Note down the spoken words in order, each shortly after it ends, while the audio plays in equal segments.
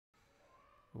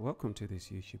Welcome to this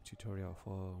YouTube tutorial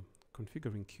for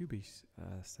configuring Cubase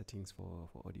settings for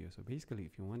audio. So basically,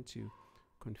 if you want to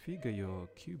configure your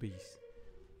Cubase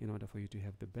in order for you to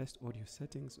have the best audio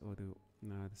settings or the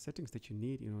settings that you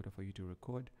need in order for you to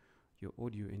record your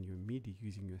audio and your MIDI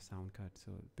using your sound card.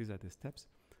 So these are the steps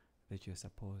that you're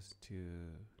supposed to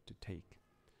take.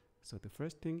 So the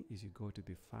first thing is you go to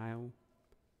the File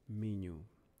menu.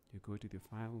 You go to the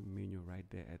File menu right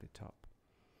there at the top.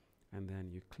 And then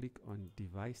you click on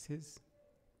Devices.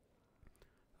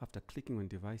 After clicking on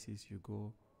Devices, you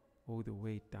go all the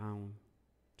way down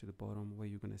to the bottom where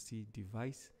you're going to see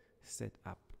Device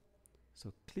Setup.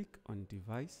 So click on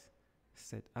Device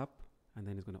Setup, and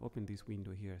then it's going to open this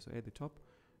window here. So at the top,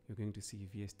 you're going to see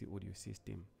VST Audio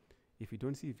System. If you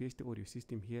don't see VST Audio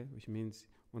System here, which means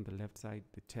on the left side,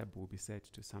 the tab will be set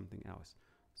to something else.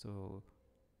 So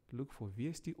look for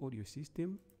VST Audio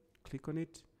System, click on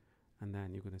it, and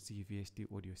then you're going to see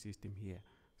VST Audio System here.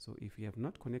 So if you have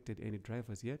not connected any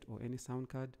drivers yet or any sound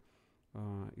card,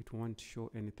 it won't show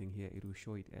anything here. It will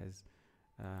show it as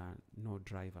no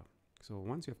driver. So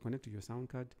once you have connected your sound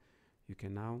card, you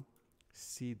can now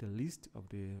see the list of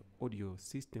the audio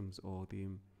systems or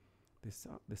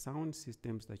the sound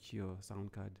systems that your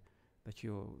sound card, that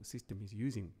your system is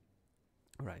using.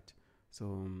 All right.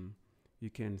 So you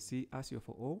can see ASIO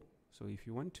for all. So if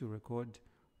you want to record,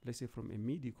 let's say from a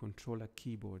MIDI controller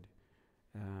keyboard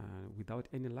without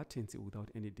any latency, without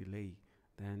any delay,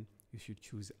 then you should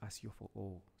choose ASIO for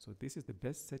all. So this is the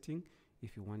best setting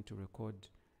if you want to record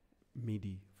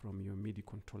MIDI from your MIDI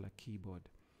controller keyboard.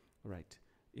 All right.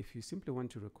 If you simply want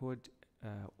to record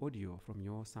audio from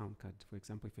your sound card, for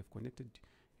example, if you've connected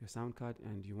your sound card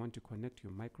and you want to connect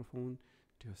your microphone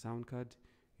to your sound card,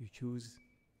 you choose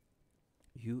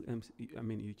you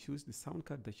choose the sound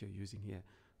card that you're using here.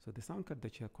 So the sound card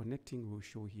that you're connecting will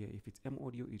show here. If it's M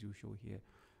Audio, it will show here.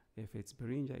 If it's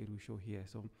Behringer, it will show here.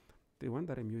 So the one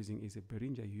that I'm using is a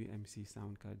Behringer UMC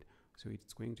sound card. So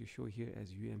it's going to show here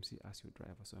as UMC ASIO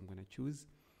driver. So I'm going to choose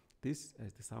this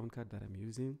as the sound card that I'm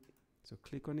using. So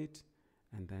click on it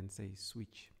and then say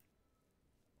switch.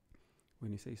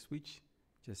 When you say switch,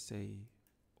 just say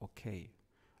okay.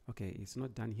 Okay, it's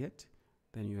not done yet.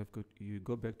 Then you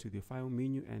go back to the file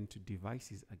menu and to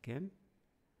devices again.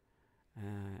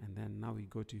 And then now we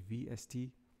go to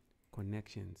VST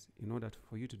connections in order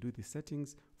for you to do the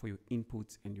settings for your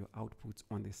inputs and your outputs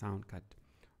on the sound card.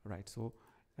 All right, so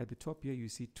at the top here, you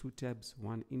see two tabs,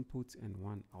 one inputs and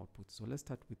one outputs. So let's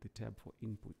start with the tab for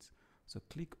inputs. So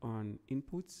click on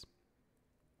inputs.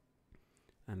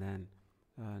 And then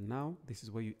now this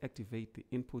is where you activate the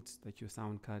inputs that your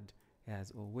sound card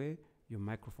has or where your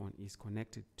microphone is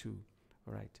connected to.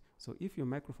 All right, so if your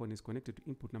microphone is connected to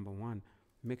input number 1,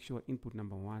 make sure input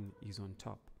number 1 is on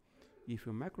top. If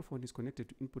your microphone is connected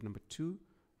to input number 2,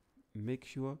 make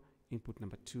sure input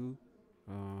number 2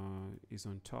 is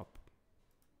on top.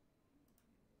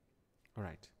 All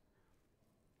right,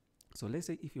 so let's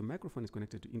say if your microphone is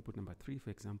connected to input number 3, for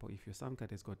example, if your sound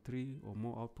card has got 3 or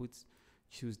more outputs,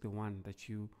 choose the one that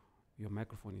your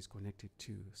microphone is connected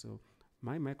to. So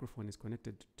my microphone is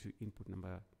connected to input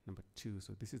number 2.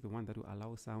 So this is the one that will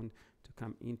allow sound to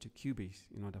come into Cubase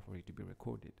in order for it to be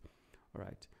recorded. All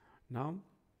right. Now,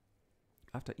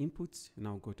 after inputs,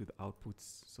 now go to the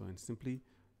outputs. So and simply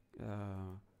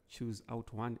choose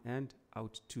out 1 and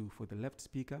out 2 for the left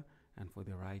speaker and for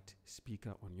the right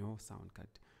speaker on your sound card.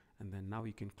 And then now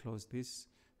you can close this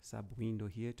sub window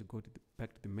here to go to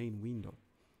back to the main window.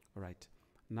 All right.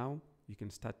 Now you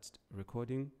can start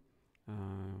recording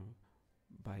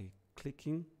by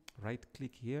right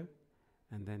click here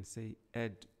and then say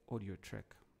add audio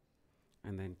track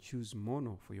and then choose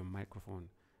mono for your microphone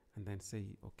and then say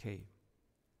okay.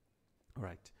 All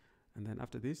right, and then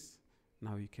after this,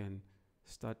 now you can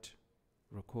start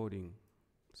recording.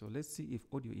 So let's see if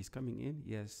audio is coming in.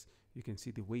 Yes, you can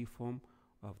see the waveform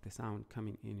of the sound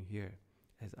coming in here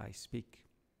as I speak.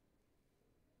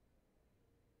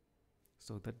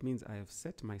 So that means I have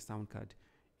set my sound card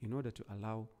in order to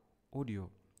allow audio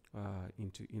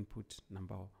into input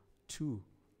number 2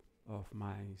 of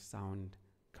my sound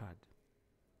card.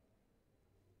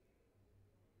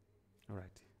 All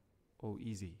right, oh,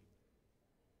 easy.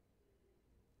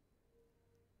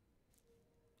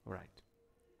 All right,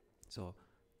 so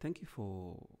thank you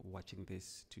for watching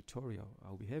this tutorial.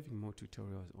 I'll be having more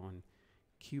tutorials on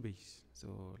Cubase.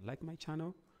 So like my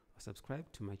channel,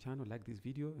 subscribe to my channel, like this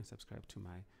video and subscribe to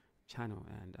my channel,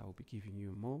 and I'll be giving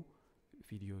you more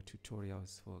video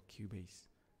tutorials for Cubase.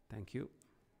 Thank you.